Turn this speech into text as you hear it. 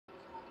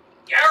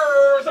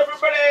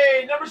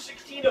everybody. Number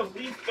 16 of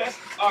Leaf Best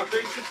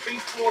Grade 6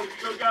 Baseball. Here you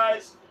go,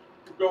 guys.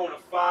 We're going a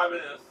 5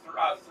 and a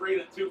 3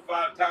 and a 2,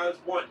 5 times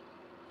 1.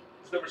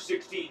 It's number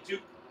 16. 2,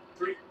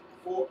 3,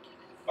 4,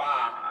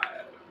 5.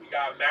 We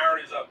got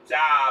Mariners up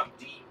top.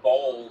 D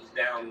Balls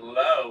down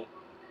low.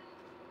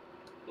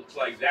 Looks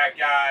like that,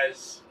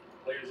 guys.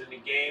 Players in the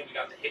game. We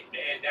got the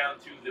Hitman down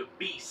to the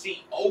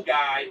BCO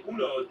guy. 1,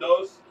 2,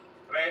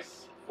 3,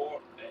 4,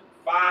 and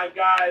 5,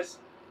 guys.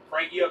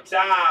 Frankie up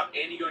top.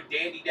 Andy go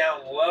Dandy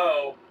down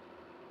low.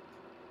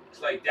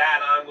 Looks like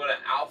that. I'm going to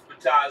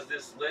alphabetize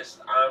this list.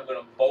 I'm going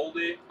to bold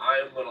it.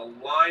 I'm going to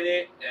line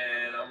it.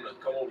 And I'm going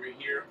to come over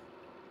here.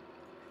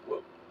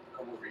 Whoop.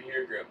 Come over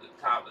here. Grab the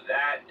top of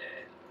that.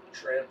 And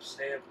tramp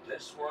stamp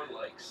this one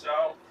like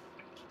so.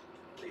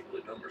 Label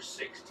it number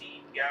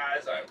 16,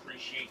 guys. I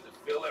appreciate the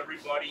fill,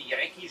 everybody.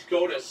 Yankees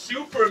go to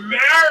Super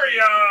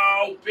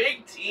Mario.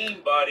 Big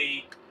team,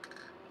 buddy.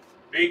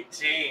 Big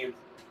team.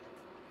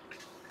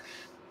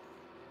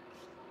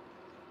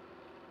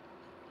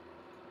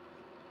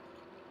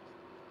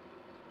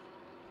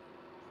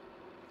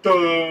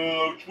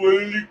 Where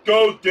did he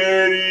go,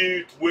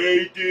 Daddy?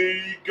 Where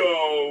did he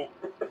go?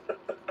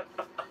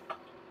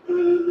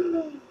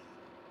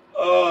 Oh,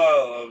 I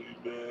love you,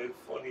 man.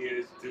 Funny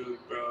ass dude,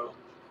 bro.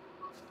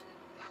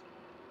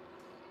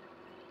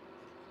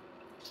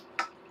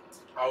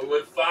 We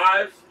went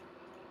 5.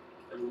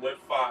 And we went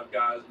 5,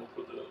 guys. We'll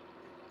put the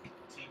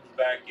teams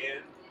back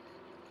in.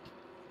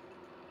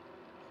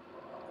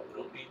 We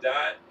don't need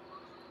that.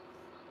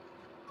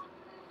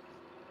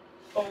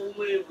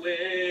 Only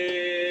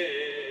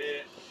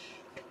wish.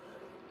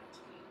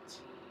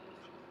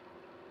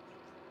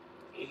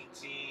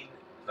 18,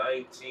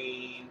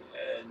 19,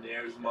 and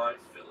there's my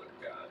filler,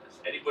 guys.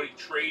 Anybody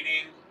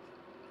trading?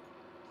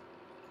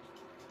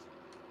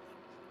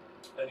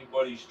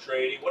 Anybody's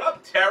trading? What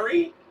up,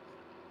 Terry?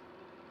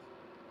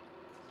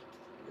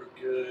 You're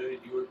good.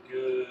 You're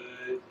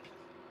good.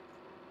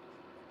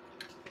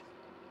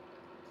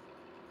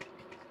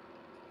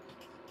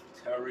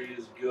 Terry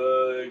is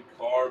good.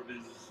 Carb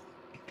is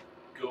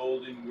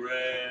Golden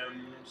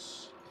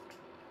Grams.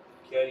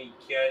 Kenny,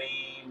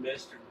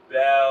 Mr.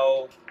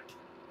 Bell.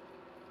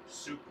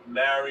 Super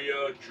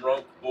Mario,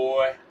 Drunk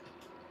Boy.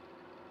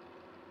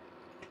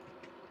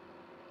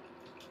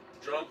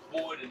 Drunk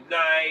Boy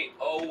tonight.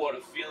 Oh, what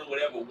a feeling.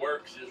 Whatever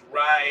works is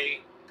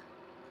right.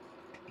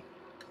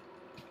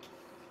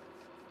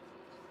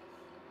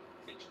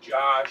 It's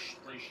Josh.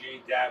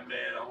 Appreciate that,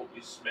 man. I hope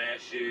you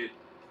smash it.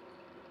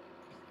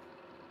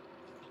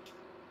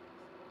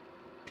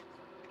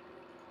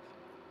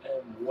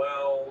 M.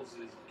 Wells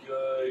is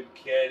good.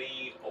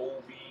 Kenny,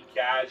 Obi,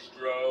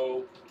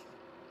 Castro,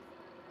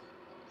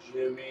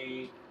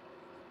 Jimmy.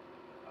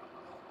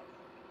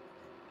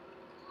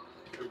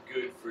 You're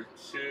good for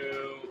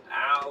 2.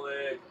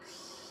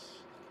 Alex.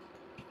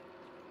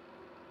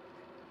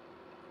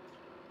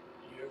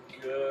 You're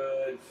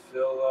good.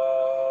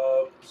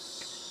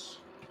 Phillips.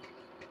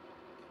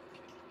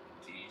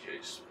 DJ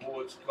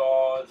Sports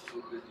Cards.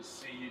 So good to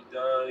see you,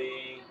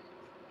 Donnie.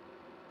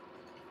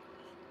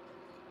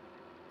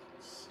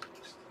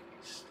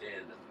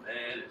 Stan the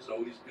man. It's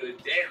always good.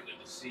 Damn good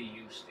to see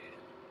you, Stan.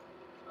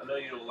 I know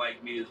you don't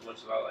like me as much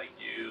as I like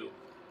you.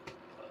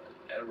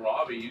 And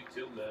Robbie, you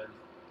too, man.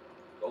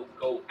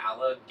 Go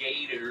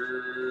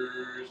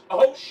Alligators.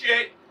 Oh,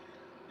 shit.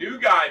 New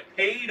guy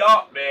paid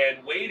up,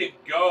 man. Way to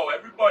go.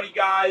 Everybody,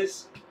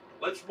 guys,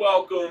 let's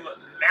welcome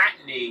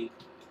Matinee.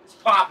 It's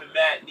poppin',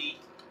 Matinee.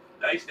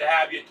 Nice to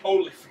have you.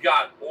 Totally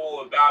forgot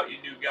all about you,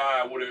 new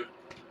guy. I would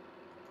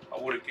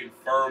have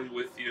confirmed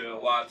with you a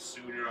lot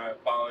sooner. I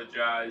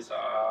apologize.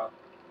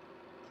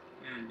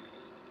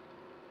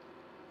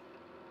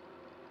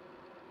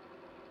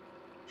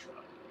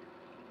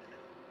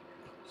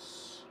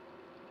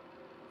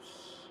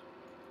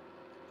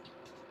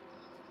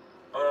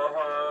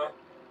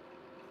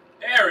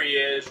 There he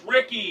is.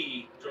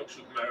 Ricky. Drunk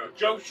Super Mario.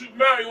 Drunk Super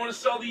Mario, you want to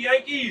sell the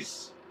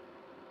Yankees?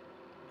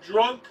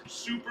 Drunk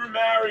Super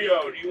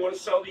Mario, do you want to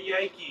sell the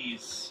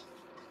Yankees?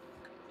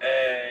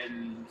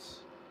 And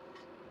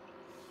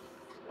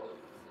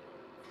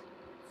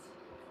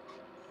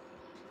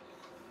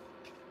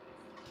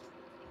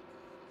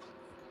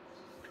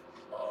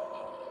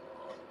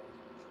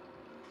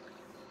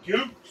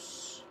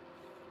Goops.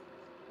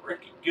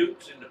 Ricky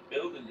Goops in the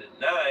building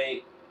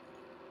tonight.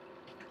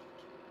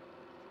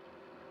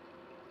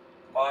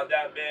 Mod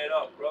that man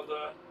up,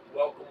 brother.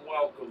 Welcome,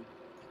 welcome.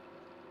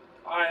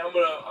 Alright, I'm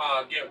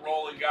gonna get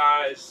rolling,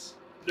 guys.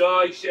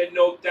 No, he said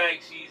no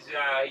thanks. He's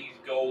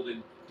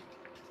golden.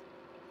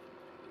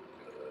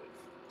 Good.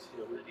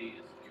 Fertility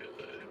is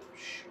good, I'm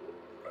sure,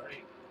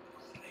 right?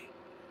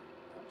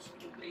 Old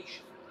School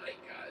Nation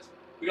tonight, guys.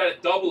 We got a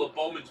double of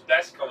Bowman's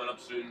Best coming up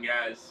soon,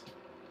 guys.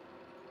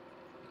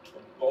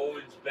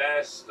 Bowman's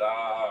Best.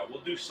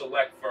 We'll do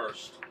Select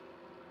first.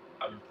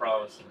 I've been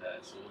promising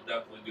that, so we'll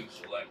definitely do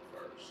Select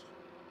first.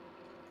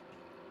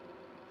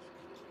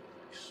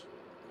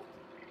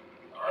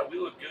 Alright, we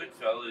look good,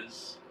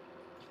 fellas.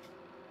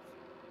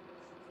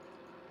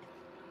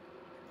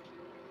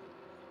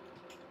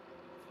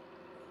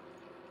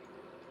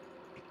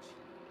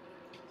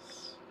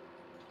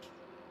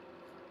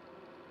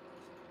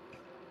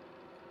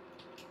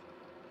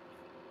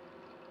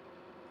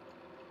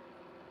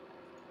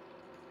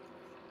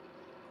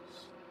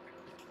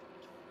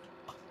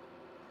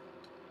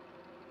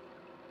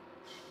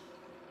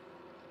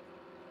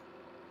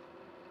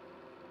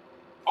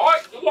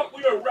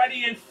 filler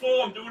ready in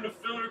full. I'm doing the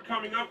filler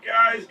coming up,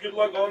 guys. Good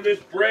luck on this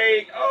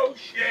break. Oh,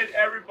 shit,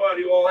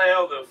 everybody. All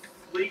hail the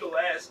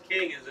legal-ass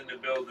king is in the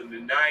building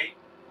tonight.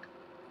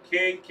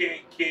 King,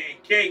 king, king,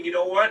 king. You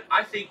know what?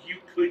 I think you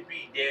could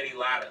be Danny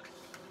Latta.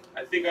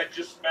 I think I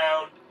just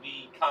found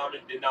the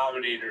common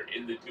denominator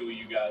in the two of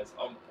you guys.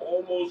 I'm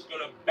almost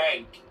going to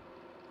bank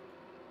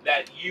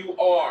that you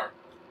are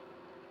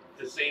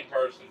the same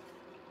person.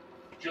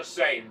 Just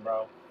saying,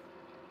 bro.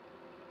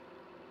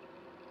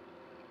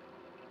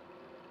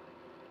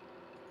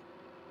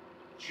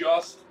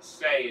 Just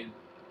saying.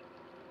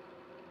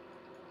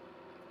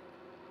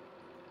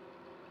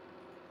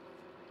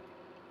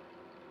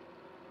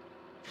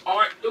 All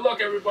right, good luck,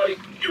 everybody.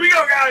 Here we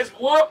go, guys.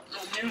 Whoop,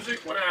 no music.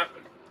 What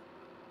happened?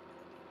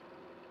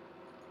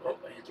 Oh,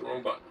 I hit the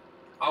wrong button.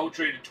 I would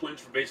trade the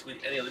Twins for basically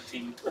any other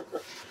team.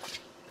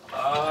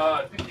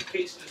 I think the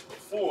case is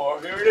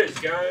before. Here it is,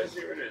 guys.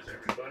 Here it is,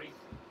 everybody.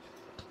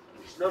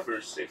 It's number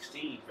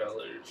 16,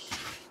 fellas.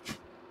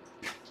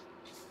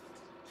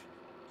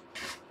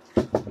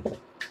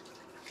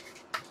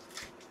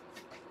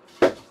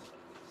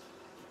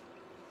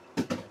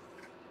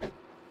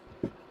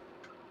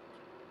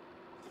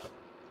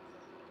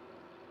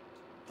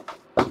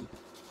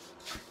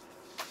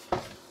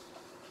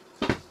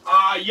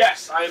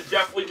 Yes, I am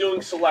definitely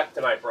doing select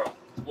tonight, bro.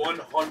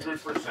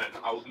 100%.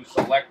 I will do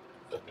select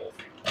football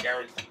for you.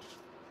 Guaranteed.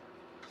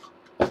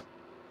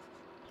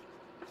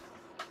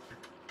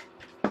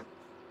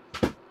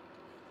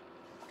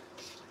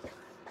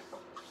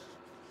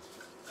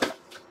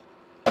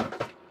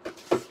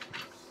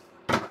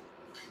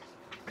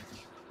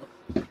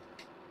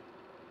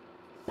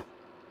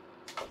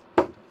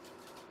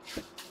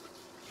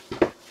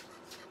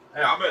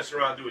 Hey, I'll mess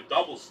around and do a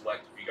double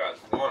select if you guys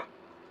want.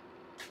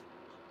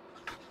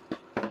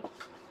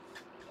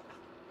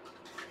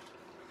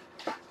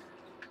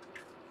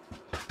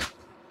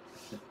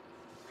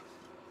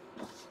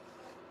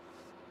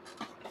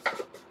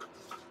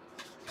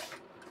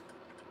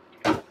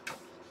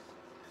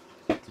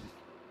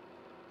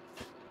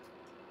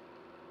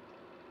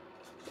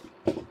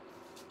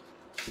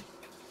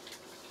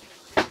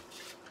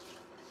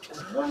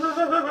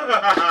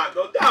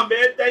 No doubt,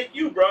 man. Thank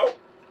you, bro.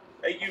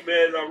 Thank you,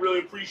 man. I really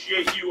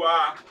appreciate you,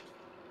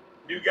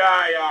 new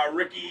guy,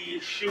 Ricky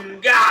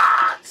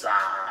Shungata.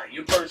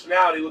 Your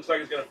personality looks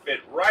like it's going to fit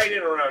right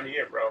in around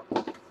here, bro.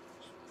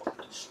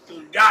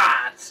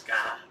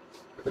 Shungatska.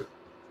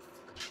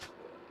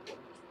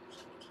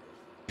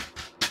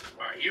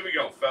 Alright, here we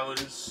go,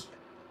 fellas.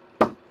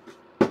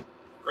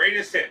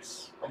 Greatest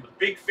hits. I'm a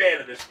big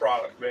fan of this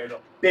product, man. I'm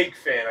a big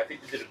fan. I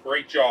think they did a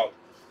great job.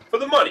 For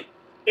the money,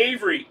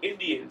 Avery,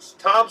 Indians,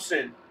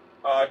 Thompson,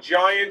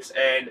 Giants,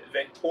 and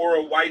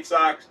Ventura, White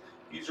Sox.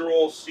 These are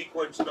all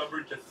sequence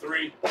numbered to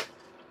 3.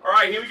 All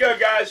right, here we go,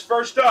 guys.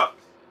 First up,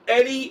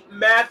 Eddie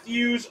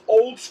Matthews,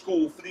 old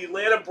school for the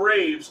Atlanta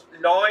Braves,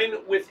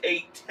 9 with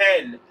a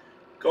 10.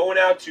 Going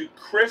out to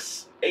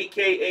Chris,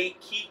 a.k.a.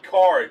 Key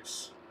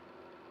Cards.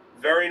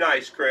 Very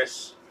nice,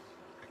 Chris.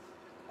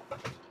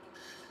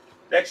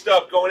 Next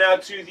up, going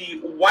out to the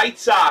White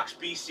Sox,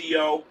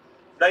 BCO,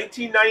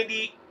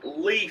 1990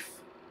 Leaf,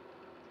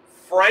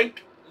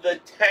 Frank the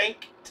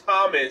Tank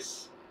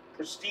Thomas,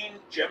 pristine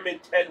gem in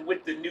 10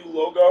 with the new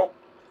logo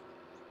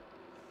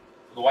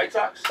for the White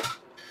Sox.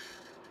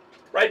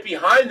 Right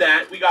behind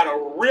that, we got a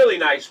really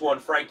nice one,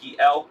 Frankie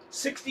L.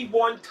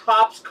 61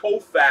 Topps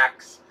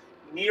Koufax,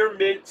 near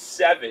mint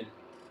 7.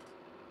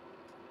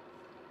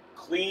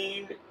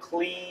 Clean,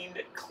 clean,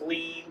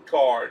 clean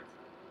card.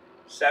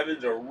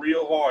 7s are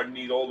real hard in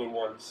these older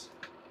ones.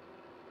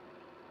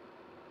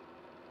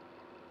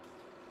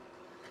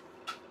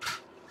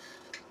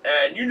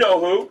 And you know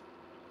who.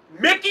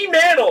 Mickey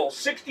Mantle,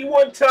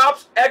 61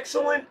 Topps,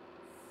 excellent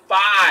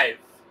 5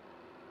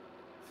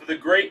 for the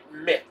great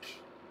Mick.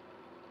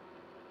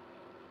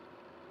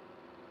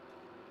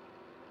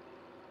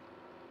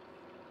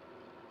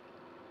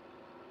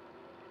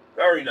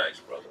 Very nice,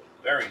 brother.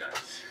 Very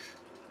nice.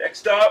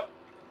 Next up,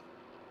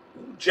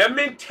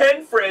 Gemmin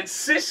 10,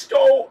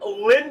 Francisco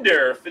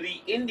Linder for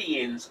the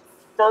Indians.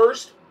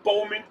 First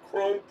Bowman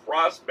Chrome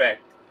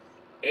prospect.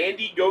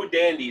 Andy Go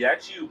Dandy.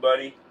 That's you,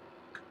 buddy.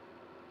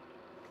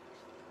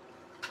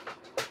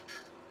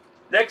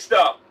 Next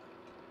up,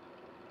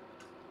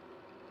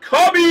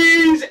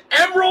 Cubbies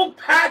Emerald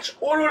Patch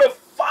auto to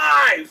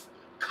 5.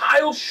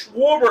 Kyle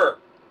Schwarber.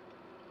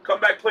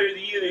 Comeback player of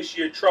the year this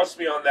year. Trust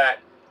me on that.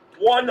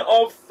 1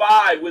 of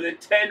 5 with a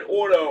 10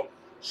 auto.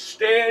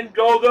 Stan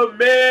Go the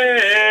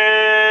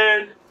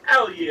man.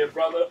 Hell yeah,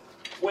 brother.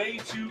 Way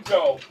to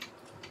go.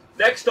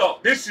 Next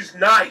up, this is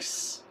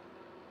nice.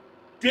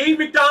 Dave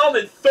McDonald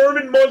and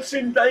Thurman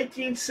Munson,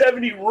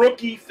 1970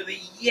 rookie for the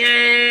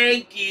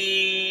Yankees.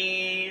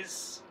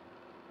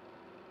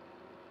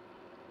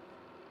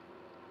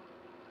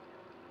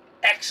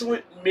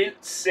 Excellent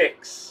mint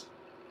 6.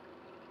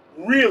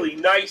 Really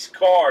nice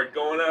card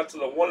going out to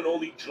the one and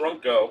only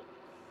Drunko.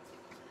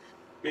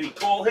 Did he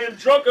call him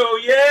Drunko?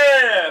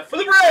 Yeah! For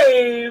the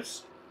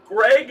Braves!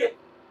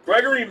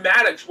 Gregory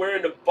Maddox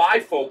wearing the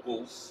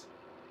bifocals.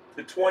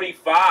 The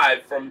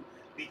 25 from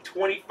the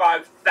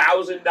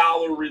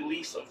 $25,000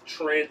 release of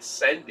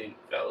Transcendent,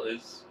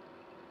 fellas.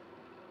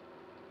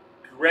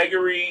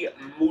 Gregory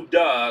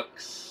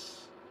Mudux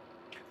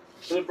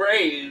for the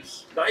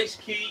Braves. Nice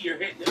key. You're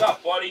hitting it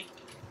up, buddy.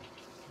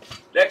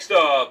 Next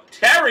up,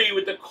 Terry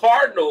with the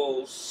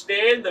Cardinals.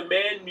 Stan the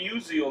Man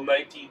Musial,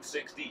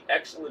 1960.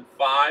 Excellent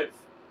 5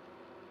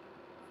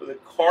 for the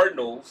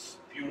Cardinals.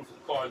 Beautiful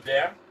card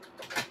there.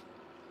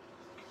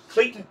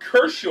 Clayton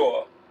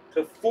Kershaw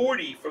to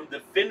 40 from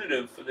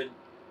Definitive for the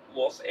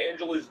Los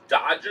Angeles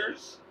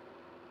Dodgers.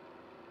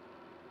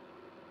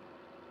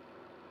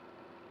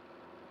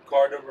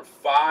 Card number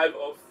 5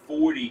 of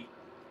 40.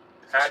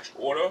 Patch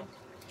auto.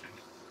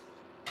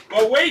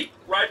 Oh, wait,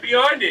 right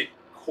behind it.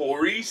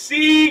 Corey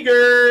Seager.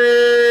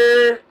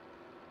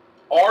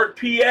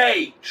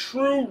 RPA.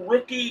 True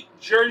Rookie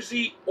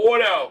Jersey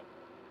Auto.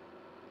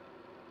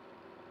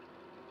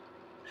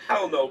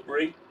 Hell no,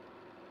 Bree.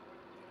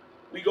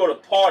 We go to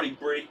party,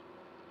 Bree.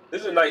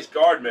 This is a nice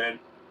card, man.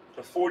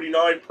 The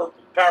 49 purple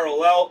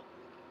parallel.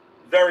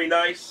 Very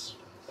nice.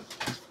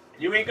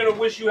 You ain't going to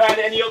wish you had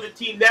any other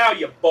team now,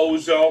 you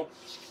bozo.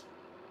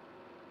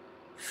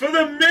 For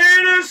the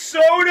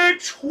Minnesota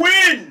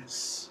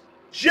Twins,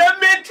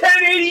 Jetman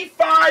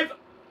 1085,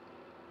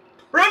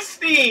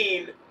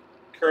 pristine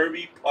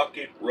Kirby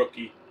Puckett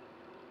rookie.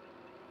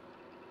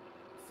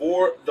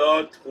 For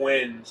the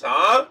Twins,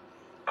 huh?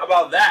 How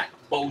about that,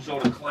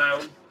 bozo the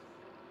clown?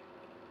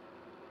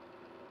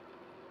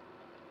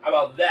 How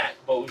about that,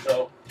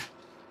 bozo?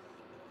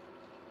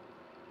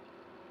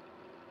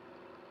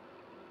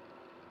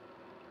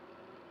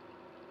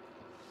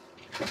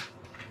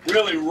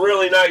 Really,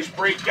 really nice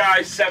break,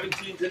 guys.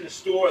 17th in the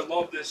store. I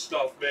love this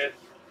stuff, man.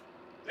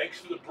 Thanks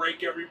for the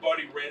break,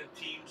 everybody. Random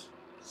teams.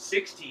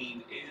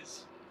 16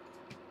 is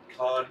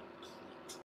Con